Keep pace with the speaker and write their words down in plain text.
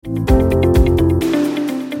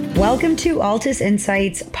Welcome to Altus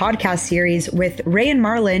Insights podcast series with Ray and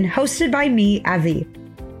Marlon, hosted by me, Avi.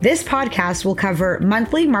 This podcast will cover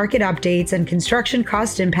monthly market updates and construction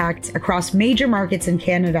cost impacts across major markets in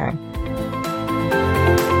Canada.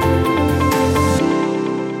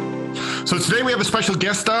 So today we have a special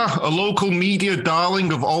guest star, a local media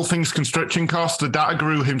darling of all things construction costs, the data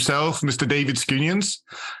guru himself, Mr. David Skunians.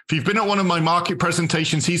 If you've been at one of my market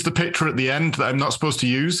presentations, he's the picture at the end that I'm not supposed to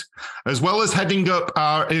use, as well as heading up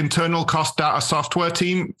our internal cost data software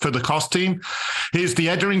team for the cost team. He's the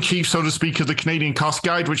editor-in-chief, so to speak, of the Canadian Cost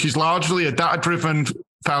Guide, which is largely a data-driven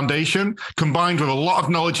foundation combined with a lot of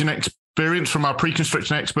knowledge and experience from our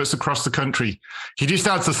pre-construction experts across the country. He just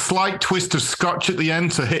adds a slight twist of scotch at the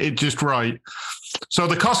end to hit it just right. So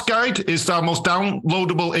the Cost Guide is our most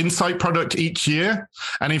downloadable insight product each year.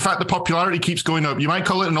 And in fact, the popularity keeps going up. You might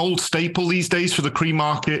call it an old staple these days for the CRE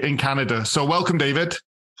market in Canada. So welcome, David.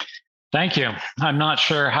 Thank you. I'm not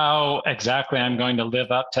sure how exactly I'm going to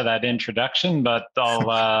live up to that introduction, but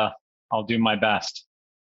I'll do my best.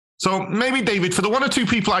 So maybe, David, for the one or two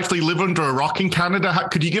people actually live under a rock in Canada,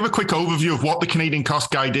 could you give a quick overview of what the Canadian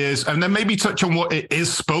Cost Guide is, and then maybe touch on what it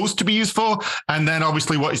is supposed to be used for, and then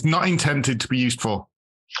obviously what it's not intended to be used for?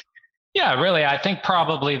 Yeah, really, I think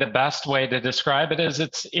probably the best way to describe it is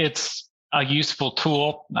it's a useful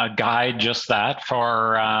tool, a guide, just that,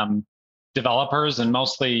 for developers and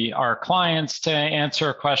mostly our clients to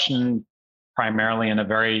answer a question primarily in a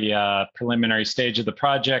very preliminary stage of the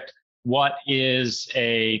project. What is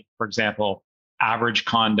for example, average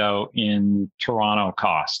condo in Toronto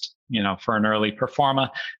cost, for an early performa?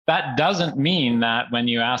 That doesn't mean that when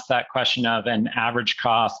you ask that question of an average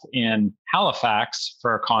cost in Halifax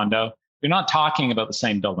for a condo, you're not talking about the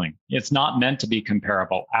same building. It's not meant to be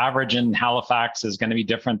comparable. Average in Halifax is going to be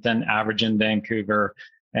different than average in Vancouver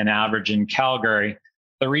and average in Calgary.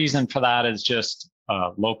 The reason for that is just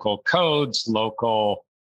local codes, local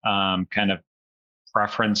kind of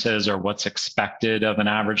preferences, or what's expected of an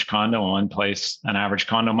average condo. In one place, an average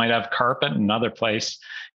condo might have carpet, in another place,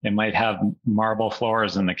 it might have marble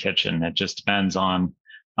floors in the kitchen. It just depends on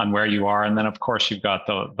where you are. And then, of course, you've got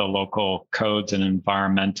the local codes and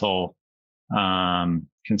environmental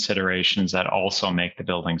considerations that also make the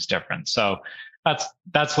buildings different. So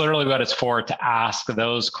that's literally what it's for, to ask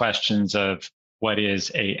those questions of what is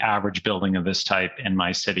a average building of this type in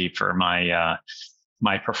my city for my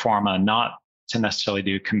performa, not to necessarily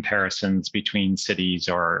do comparisons between cities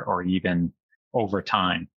or even over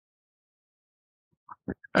time.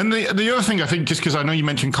 And the other thing, I think, just because I know you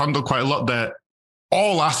mentioned condo quite a lot there,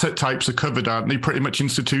 all asset types are covered, aren't they? Pretty much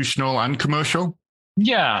institutional and commercial?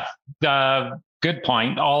 Yeah, good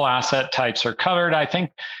point. All asset types are covered. I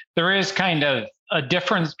think there is kind of a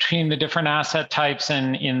difference between the different asset types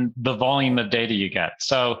and in the volume of data you get.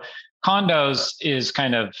 So condos is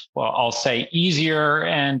kind of, well, I'll say easier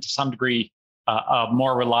and to some degree a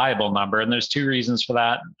more reliable number. And there's two reasons for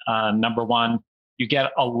that. Number one, you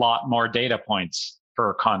get a lot more data points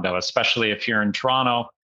for a condo, especially if you're in Toronto.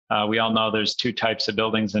 We all know there's two types of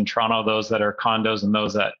buildings in Toronto, those that are condos and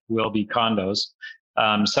those that will be condos.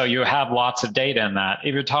 So you have lots of data in that.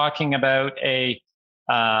 If you're talking about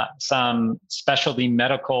some specialty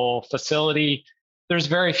medical facility, there's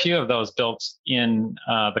very few of those built in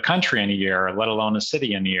the country in a year, let alone a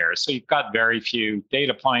city in a year. So you've got very few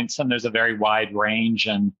data points, and there's a very wide range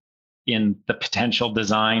in the potential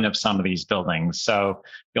design of some of these buildings. So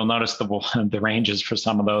you'll notice the ranges for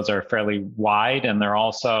some of those are fairly wide, and they're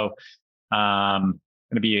also going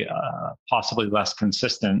to be possibly less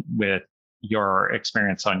consistent with your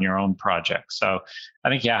experience on your own project. So I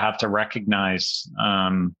think you have to recognize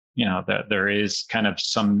that there is kind of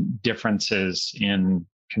some differences in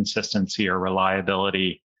consistency or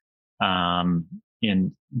reliability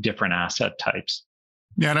in different asset types.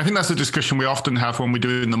 Yeah, and I think that's a discussion we often have when we're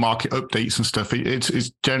doing the market updates and stuff.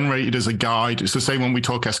 It's generated as a guide. It's the same when we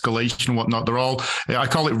talk escalation and whatnot. They're all, I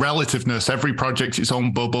call it relativeness. Every project's its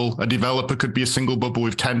own bubble. A developer could be a single bubble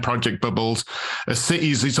with 10 project bubbles. A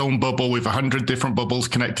city is its own bubble with 100 different bubbles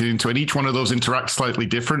connected into it. And each one of those interacts slightly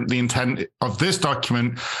different. The intent of this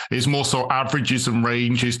document is more so averages and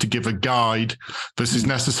ranges to give a guide versus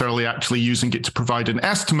necessarily actually using it to provide an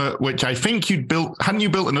estimate, which I think hadn't you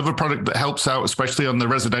built another product that helps out, especially on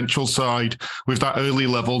the residential side, with that early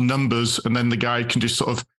level numbers, and then the guide can just sort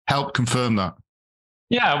of help confirm that?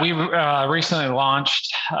 Yeah, we recently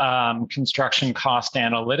launched construction cost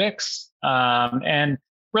analytics, and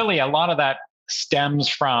really a lot of that stems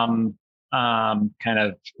from kind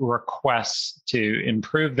of requests to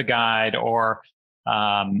improve the guide or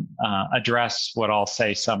address what I'll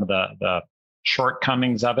say some of the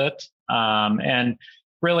shortcomings of it. And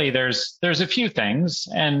really there's a few things,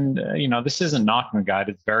 and this isn't knocking the guide.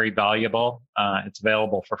 It's very valuable. It's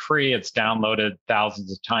available for free. It's downloaded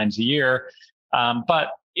thousands of times a year,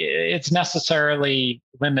 but it's necessarily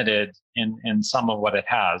limited in some of what it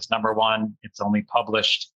has. Number one, it's only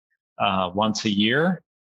published once a year.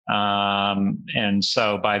 And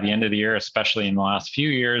so by the end of the year, especially in the last few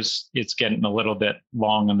years, it's getting a little bit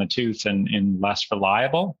long in the tooth and less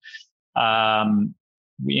reliable.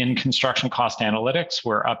 In construction cost analytics,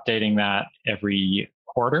 we're updating that every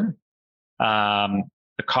quarter. The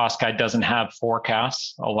cost guide doesn't have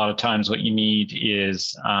forecasts. A lot of times what you need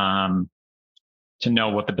is to know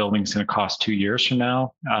what the building's going to cost 2 years from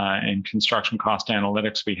now. In construction cost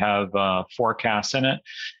analytics, we have forecasts in it.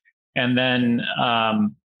 And then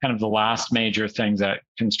kind of the last major thing that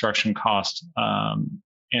construction cost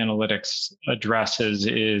analytics addresses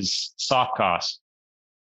is soft costs.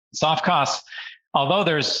 Soft costs, although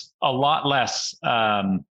there's a lot less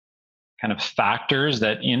kind of factors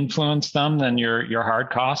that influence them than your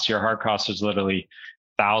hard costs. Your hard costs is literally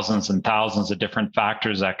thousands and thousands of different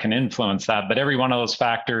factors that can influence that, but every one of those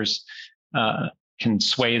factors can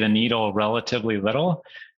sway the needle relatively little.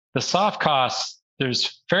 The soft costs,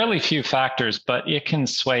 there's fairly few factors, but it can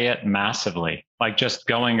sway it massively. Like just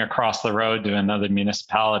going across the road to another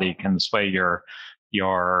municipality can sway your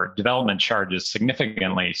development charges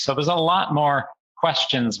significantly. So there's a lot more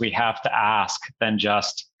questions we have to ask than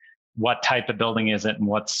just what type of building is it and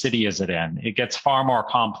what city is it in. It gets far more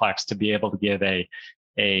complex to be able to give a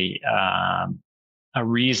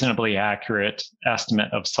reasonably accurate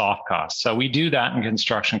estimate of soft costs. So we do that in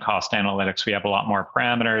construction cost analytics. We have a lot more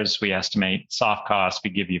parameters. We estimate soft costs. We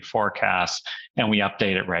give you forecasts, and we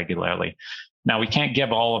update it regularly. Now, we can't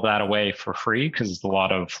give all of that away for free because it's a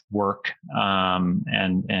lot of work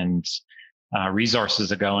and resources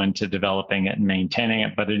that go into developing it and maintaining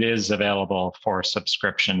it, but it is available for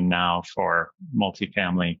subscription now for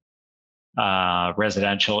multifamily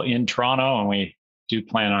residential in Toronto, and we do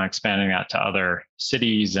plan on expanding that to other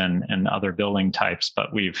cities and other building types,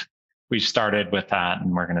 but we've started with that,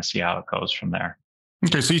 and we're going to see how it goes from there.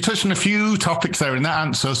 Okay, so you touched on a few topics there in that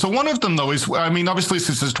answer. So one of them, though, is, obviously this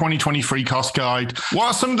is a 2023 cost guide. What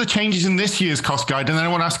are some of the changes in this year's cost guide? And then I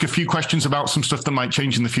want to ask a few questions about some stuff that might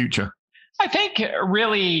change in the future. I think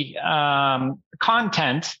really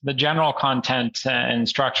content, the general content and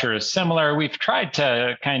structure is similar. We've tried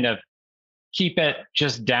to kind of keep it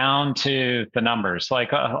just down to the numbers.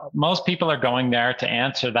 Like most people are going there to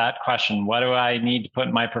answer that question. What do I need to put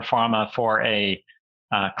in my pro forma for a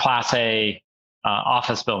Class A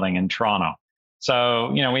office building in Toronto? So,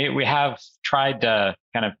 we have tried to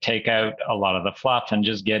kind of take out a lot of the fluff and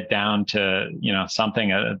just get down to,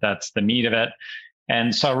 something that's the meat of it.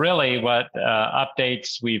 And so really what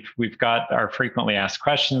updates, we've got our frequently asked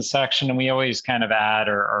questions section, and we always kind of add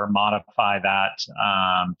or modify that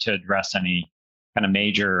to address any kind of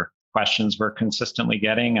major questions we're consistently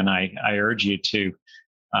getting. And I urge you to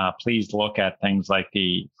please look at things like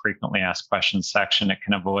the frequently asked questions section. It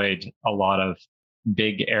can avoid a lot of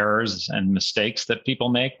big errors and mistakes that people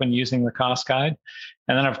make when using the cost guide.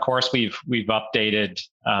 And then, of course, we've updated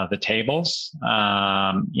the tables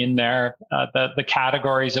in there. The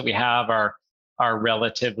categories that we have are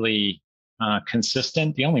relatively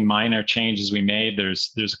consistent. The only minor changes we made,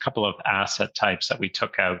 there's a couple of asset types that we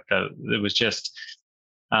took out. It was just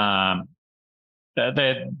they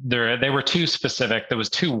were too specific. There was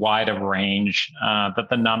too wide of range that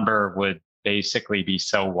the number would basically be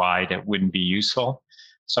so wide it wouldn't be useful.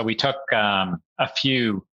 So we took a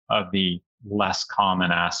few of the less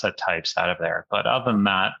common asset types out of there. But other than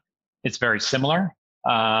that, it's very similar.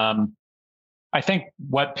 I think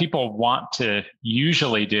what people want to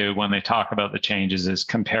usually do when they talk about the changes is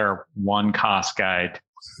compare one cost guide,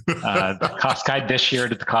 the cost guide this year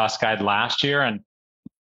to the cost guide last year. And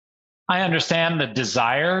I understand the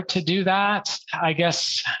desire to do that. I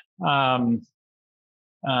guess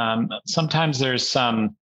sometimes there's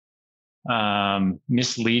some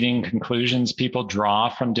misleading conclusions people draw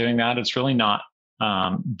from doing that. It's really not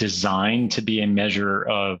designed to be a measure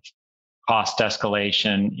of cost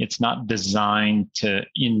escalation. It's not designed to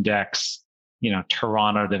index,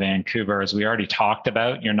 Toronto to Vancouver. As we already talked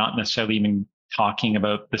about, you're not necessarily even talking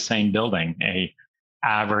about the same building. A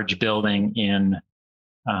average building in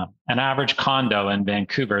an average condo in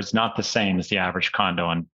Vancouver is not the same as the average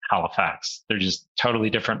condo in Halifax. They're just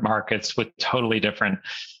totally different markets with totally different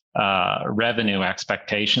revenue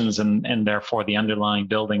expectations, and therefore the underlying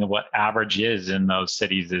building of what average is in those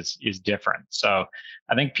cities is different. So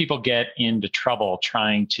I think people get into trouble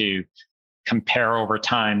trying to compare over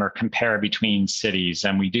time or compare between cities,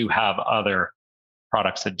 and we do have other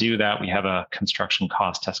products that do that. We have a construction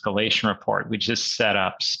cost escalation report. We just set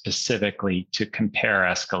up specifically to compare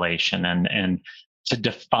escalation and to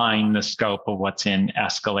define the scope of what's in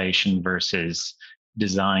escalation versus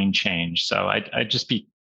design change. So I'd just be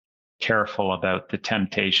careful about the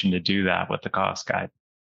temptation to do that with the cost guide.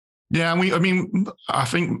 Yeah, I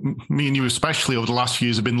think me and you especially over the last few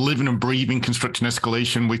years have been living and breathing construction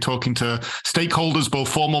escalation. We're talking to stakeholders, both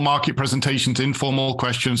formal market presentations, informal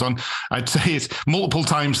questions on, I'd say it's multiple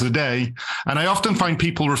times a day. And I often find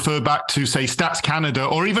people refer back to, say, Stats Canada,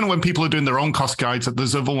 or even when people are doing their own cost guides, that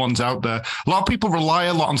there's other ones out there. A lot of people rely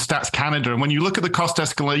a lot on Stats Canada. And when you look at the cost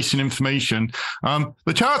escalation information,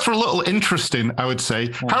 the charts are a little interesting, I would say.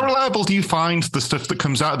 Yeah. How reliable do you find the stuff that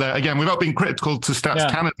comes out there? Again, without being critical to Stats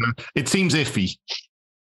Canada, it seems iffy.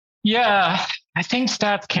 Yeah, I think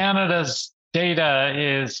Stats Canada's data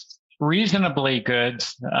is reasonably good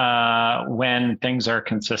when things are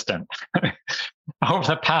consistent. Over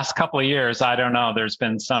the past couple of years, I don't know, there's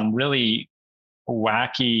been some really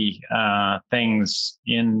wacky things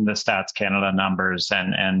in the Stats Canada numbers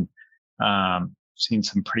and seen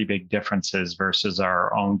some pretty big differences versus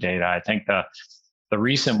our own data. I think the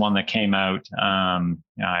recent one that came out,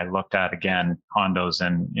 I looked at again, condos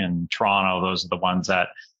in Toronto. Those are the ones that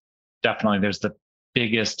definitely there's the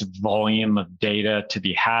biggest volume of data to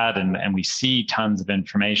be had, and we see tons of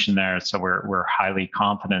information there. So we're highly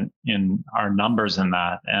confident in our numbers in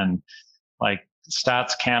that. And like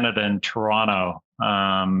Stats Canada in Toronto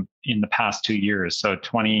in the past 2 years, so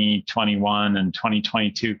 2021 and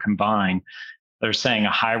 2022 combined, they're saying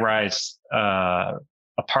a high-rise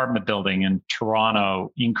apartment building in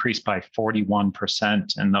Toronto increased by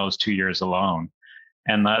 41% in those 2 years alone.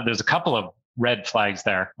 And there's a couple of red flags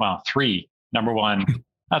there. Well, three. Number one,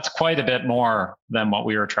 that's quite a bit more than what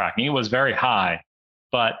we were tracking. It was very high,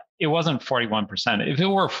 but it wasn't 41%. If it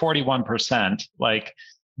were 41%, like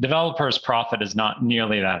developers' profit is not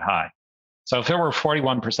nearly that high. So if it were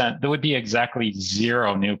 41%, there would be exactly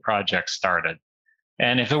zero new projects started.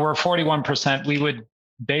 And if it were 41%, we would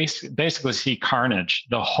basically see carnage.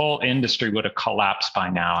 The whole industry would have collapsed by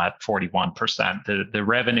now at 41%. The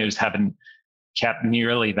revenues haven't kept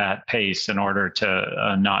nearly that pace in order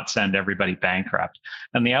to not send everybody bankrupt.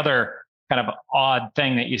 And the other kind of odd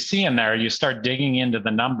thing that you see in there, you start digging into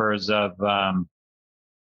the numbers of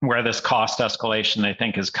where this cost escalation they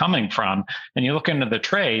think is coming from, and you look into the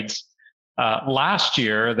trades. Last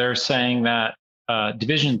year, they're saying that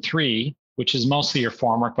Division 3, which is mostly your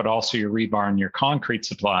formwork, but also your rebar and your concrete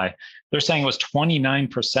supply, they're saying it was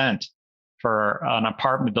 29% for an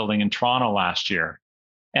apartment building in Toronto last year.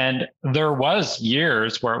 And there was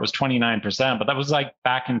years where it was 29%, but that was like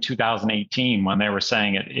back in 2018 when they were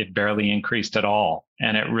saying it barely increased at all.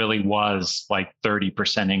 And it really was like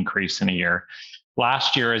 30% increase in a year.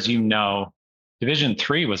 Last year, as you know, Division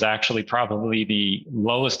 3 was actually probably the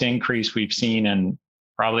lowest increase we've seen in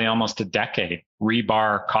probably almost a decade.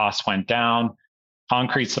 Rebar costs went down.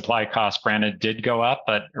 Concrete supply costs, granted, did go up,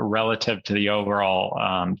 but relative to the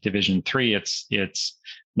overall Division 3, it's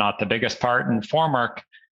not the biggest part. And formwork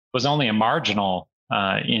was only a marginal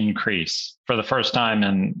increase for the first time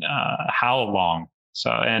in how long?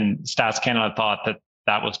 So, and Stats Canada thought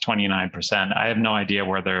that was 29%. I have no idea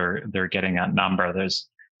where they're getting that number. There's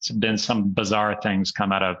been some bizarre things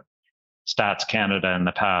come out of Stats Canada in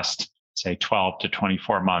the past, say, 12 to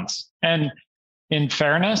 24 months. And in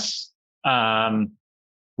fairness,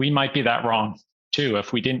 we might be that wrong too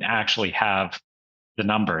if we didn't actually have the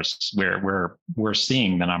numbers. We're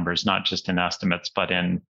seeing the numbers, not just in estimates, but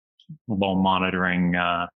in low monitoring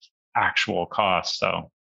actual costs. So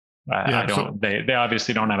they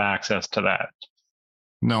obviously don't have access to that.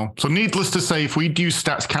 No. So needless to say, if we use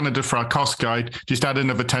Stats Canada for our cost guide, just add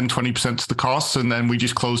another 10, 20% to the costs, and then we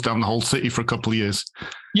just close down the whole city for a couple of years.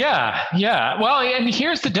 Yeah. Well, and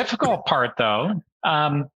here's the difficult part, though.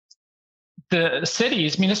 The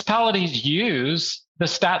cities, municipalities use the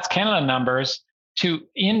Stats Canada numbers to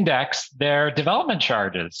index their development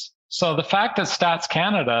charges. So the fact that Stats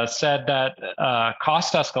Canada said that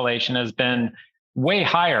cost escalation has been way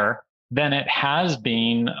higher than it has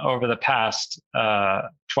been over the past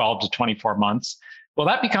 12 to 24 months, well,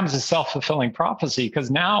 that becomes a self-fulfilling prophecy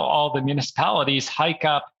because now all the municipalities hike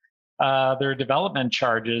up their development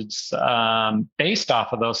charges based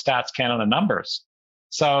off of those Stats Canada numbers.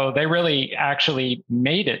 So they really actually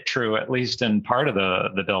made it true, at least in part of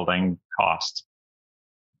the building cost.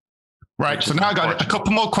 Right. So now I got a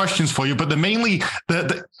couple more questions for you, but mainly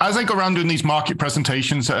as I go around doing these market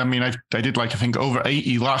presentations, I mean, I did I think over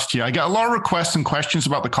 80 last year. I get a lot of requests and questions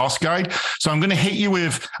about the cost guide. So I'm going to hit you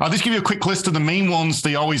with, I'll just give you a quick list of the main ones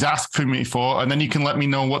they always ask for me for, and then you can let me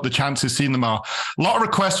know what the chances seeing them are. A lot of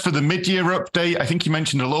requests for the mid-year update. I think you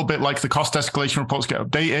mentioned a little bit like the cost escalation reports get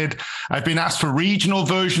updated. I've been asked for regional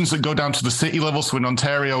versions that go down to the city level. So in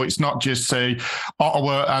Ontario, it's not just say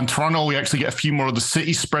Ottawa and Toronto. We actually get a few more of the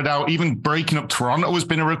cities spread out. Even breaking up Toronto has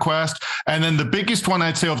been a request. And then the biggest one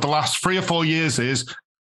I'd say over the last 3 or 4 years is,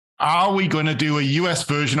 are we going to do a US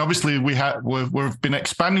version? Obviously, we've been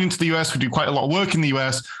expanding into the US. We do quite a lot of work in the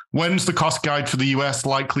US. When's the cost guide for the US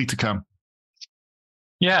likely to come?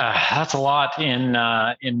 Yeah, that's a lot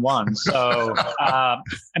in one. So a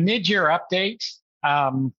mid-year update,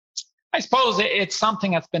 I suppose it's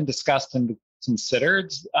something that's been discussed and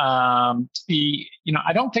considered. I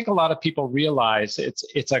don't think a lot of people realize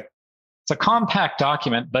it's a compact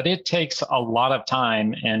document, but it takes a lot of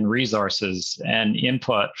time and resources and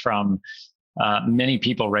input from many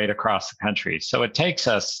people right across the country. So it takes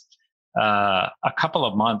us a couple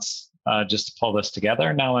of months just to pull this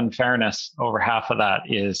together. Now, in fairness, over half of that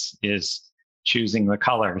is choosing the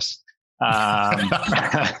colors.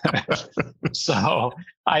 So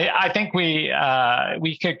I think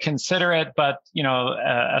we could consider it, but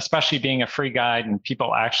especially being a free guide and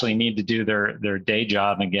people actually need to do their day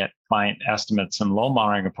job and get client estimates and load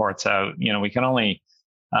monitoring reports out. We can only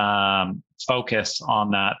focus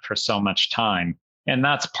on that for so much time, and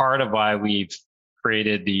that's part of why we've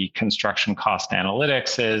created the construction cost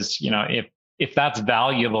analytics. Is if that's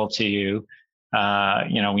valuable to you,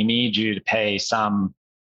 we need you to pay some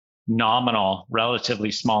nominal,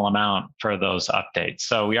 relatively small amount for those updates.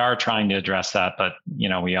 So we are trying to address that, but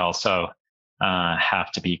we also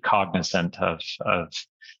have to be cognizant of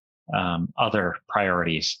other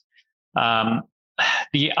priorities.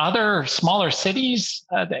 The other smaller cities,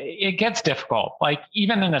 it gets difficult. Like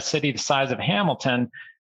even in a city the size of Hamilton,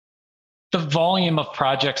 the volume of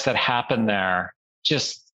projects that happen there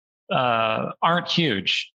just aren't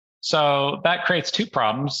huge. So that creates two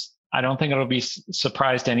problems. I don't think it'll be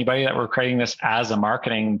surprise to anybody that we're creating this as a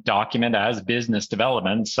marketing document, as business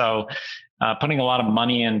development. So putting a lot of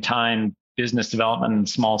money and time, business development in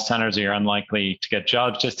small centers you're unlikely to get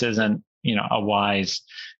jobs just isn't, a wise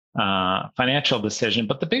financial decision.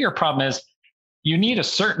 But the bigger problem is you need a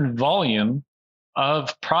certain volume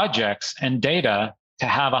of projects and data to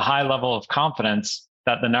have a high level of confidence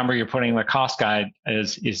that the number you're putting in the cost guide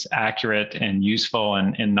is accurate and useful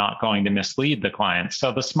and not going to mislead the client.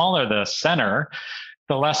 So the smaller the center,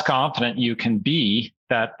 the less confident you can be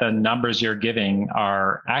that the numbers you're giving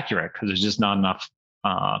are accurate because there's just not enough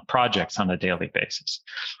projects on a daily basis.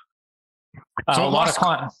 So a lot of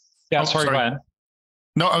clients. Yeah, sorry, go ahead.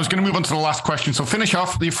 No, I was going to move on to the last question. So finish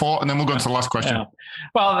off the thought, and then we'll go into the last question. Yeah.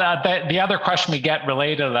 Well, the other question we get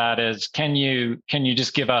related to that is, can you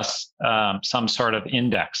just give us some sort of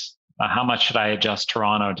index? How much should I adjust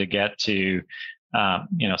Toronto to get to,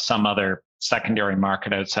 some other secondary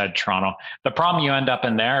market outside Toronto? The problem you end up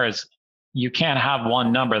in there is you can't have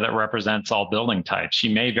one number that represents all building types. You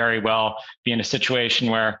may very well be in a situation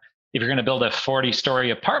where if you're going to build a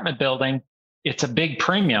 40-story apartment building, it's a big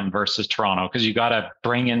premium versus Toronto because you got to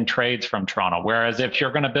bring in trades from Toronto. Whereas if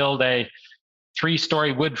you're going to build a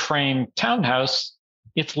 3-story wood frame townhouse,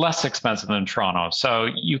 it's less expensive than Toronto. So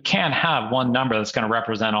you can't have one number that's going to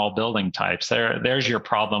represent all building types. There's your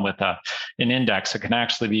problem with an index. It can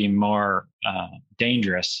actually be more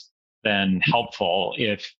dangerous than helpful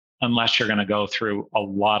unless you're going to go through a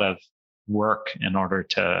lot of work in order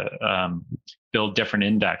to build different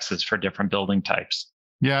indexes for different building types.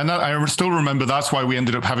 Yeah, and I still remember that's why we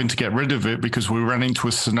ended up having to get rid of it, because we ran into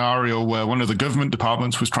a scenario where one of the government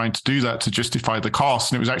departments was trying to do that to justify the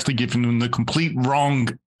cost, and it was actually giving them the complete wrong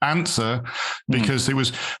answer because it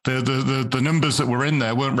was the numbers that were in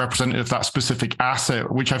there weren't representative of that specific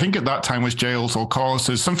asset, which I think at that time was jails or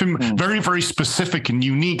courses, something very, very specific and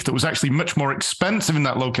unique that was actually much more expensive in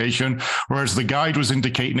that location, whereas the guide was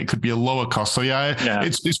indicating it could be a lower cost. So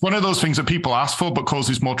it's one of those things that people ask for but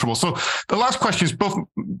causes more trouble. So the last question is, both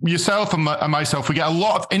yourself and myself, we get a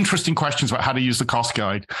lot of interesting questions about how to use the cost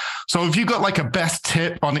guide. So if you got like a best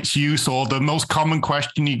tip on its use, or the most common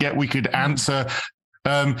question you get we could answer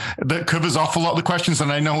that covers off a lot of the questions,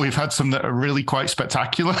 and I know we've had some that are really quite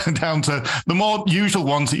spectacular down to the more usual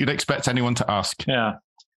ones that you'd expect anyone to ask. Yeah.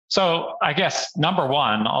 So I guess number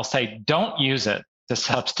one, I'll say don't use it to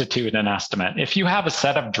substitute an estimate. If you have a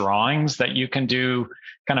set of drawings that you can do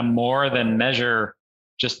kind of more than measure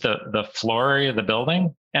just the floor area of the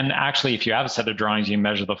building, and actually if you have a set of drawings, you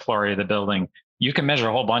measure the floor area of the building, you can measure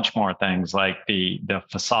a whole bunch more things like the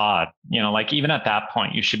facade. Like even at that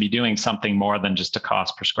point, you should be doing something more than just a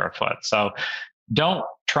cost per square foot. So don't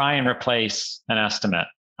try and replace an estimate.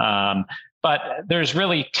 But there's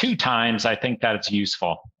really 2 times I think that it's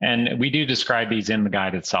useful. And we do describe these in the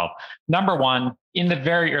guide itself. Number one, in the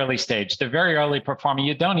very early stage, the very early performing,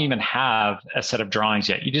 you don't even have a set of drawings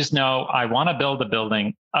yet. You just know, I want to build a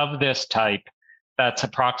building of this type that's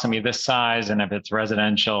approximately this size. And if it's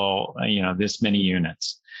residential, this many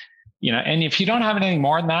units. And if you don't have anything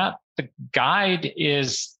more than that, the guide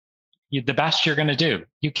is the best you're going to do.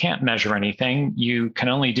 You can't measure anything. You can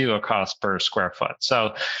only do a cost per square foot.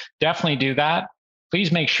 So definitely do that. Please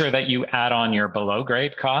make sure that you add on your below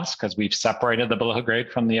grade costs, because we've separated the below grade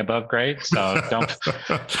from the above grade. So don't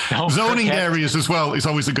zoning areas as well is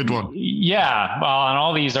always a good one. Yeah. Well, and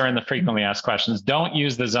all these are in the frequently asked questions. Don't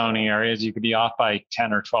use the zoning areas. You could be off by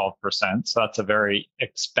 10 or 12%. So that's a very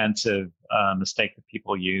expensive mistake that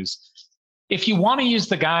people use. If you want to use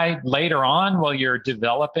the guide later on while you're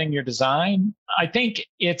developing your design, I think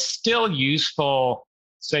it's still useful.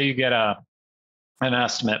 Say you get an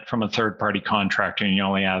estimate from a third-party contractor and you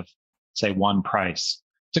only have, say, one price.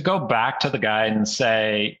 To go back to the guide and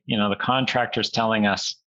say, the contractor's telling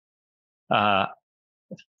us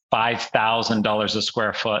 $5,000 a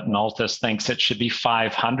square foot, and Altus thinks it should be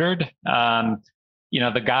 $500.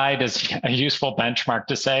 The guide is a useful benchmark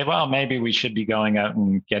to say, well, maybe we should be going out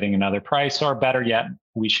and getting another price, or better yet,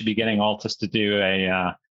 we should be getting Altus to do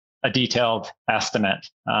a detailed estimate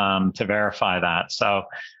to verify that. So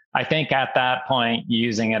I think at that point,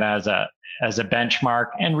 using it as a benchmark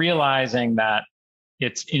and realizing that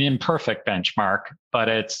it's an imperfect benchmark, but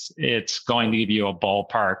it's going to give you a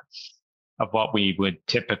ballpark of what we would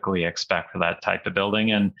typically expect for that type of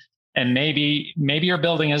building. And maybe your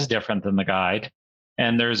building is different than the guide.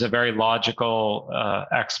 And there's a very logical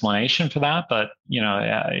explanation for that, but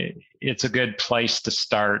it's a good place to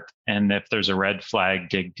start. And if there's a red flag,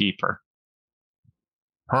 dig deeper.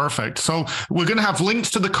 Perfect. So we're going to have links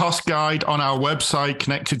to the cost guide on our website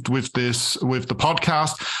connected with the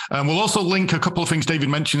podcast. We'll also link a couple of things David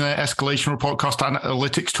mentioned there, escalation report, cost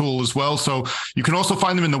analytics tool as well. So you can also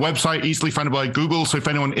find them in the website, easily findable by Google. So if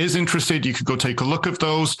anyone is interested, you could go take a look at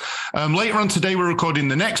those. Later on today, we're recording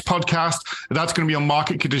the next podcast. That's going to be on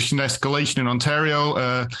market condition escalation in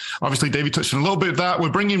Ontario. Obviously, David touched on a little bit of that. We're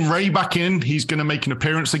bringing Ray back in. He's going to make an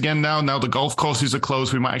appearance again now. Now the golf courses are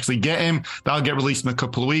closed, we might actually get him. That'll get released in a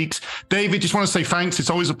couple of weeks. David, just want to say thanks.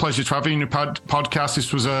 It's always a pleasure to have you in your podcast.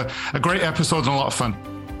 This was a great episode and a lot of fun.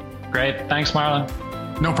 Great. Thanks, Marlon.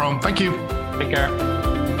 No problem. Thank you. Take care.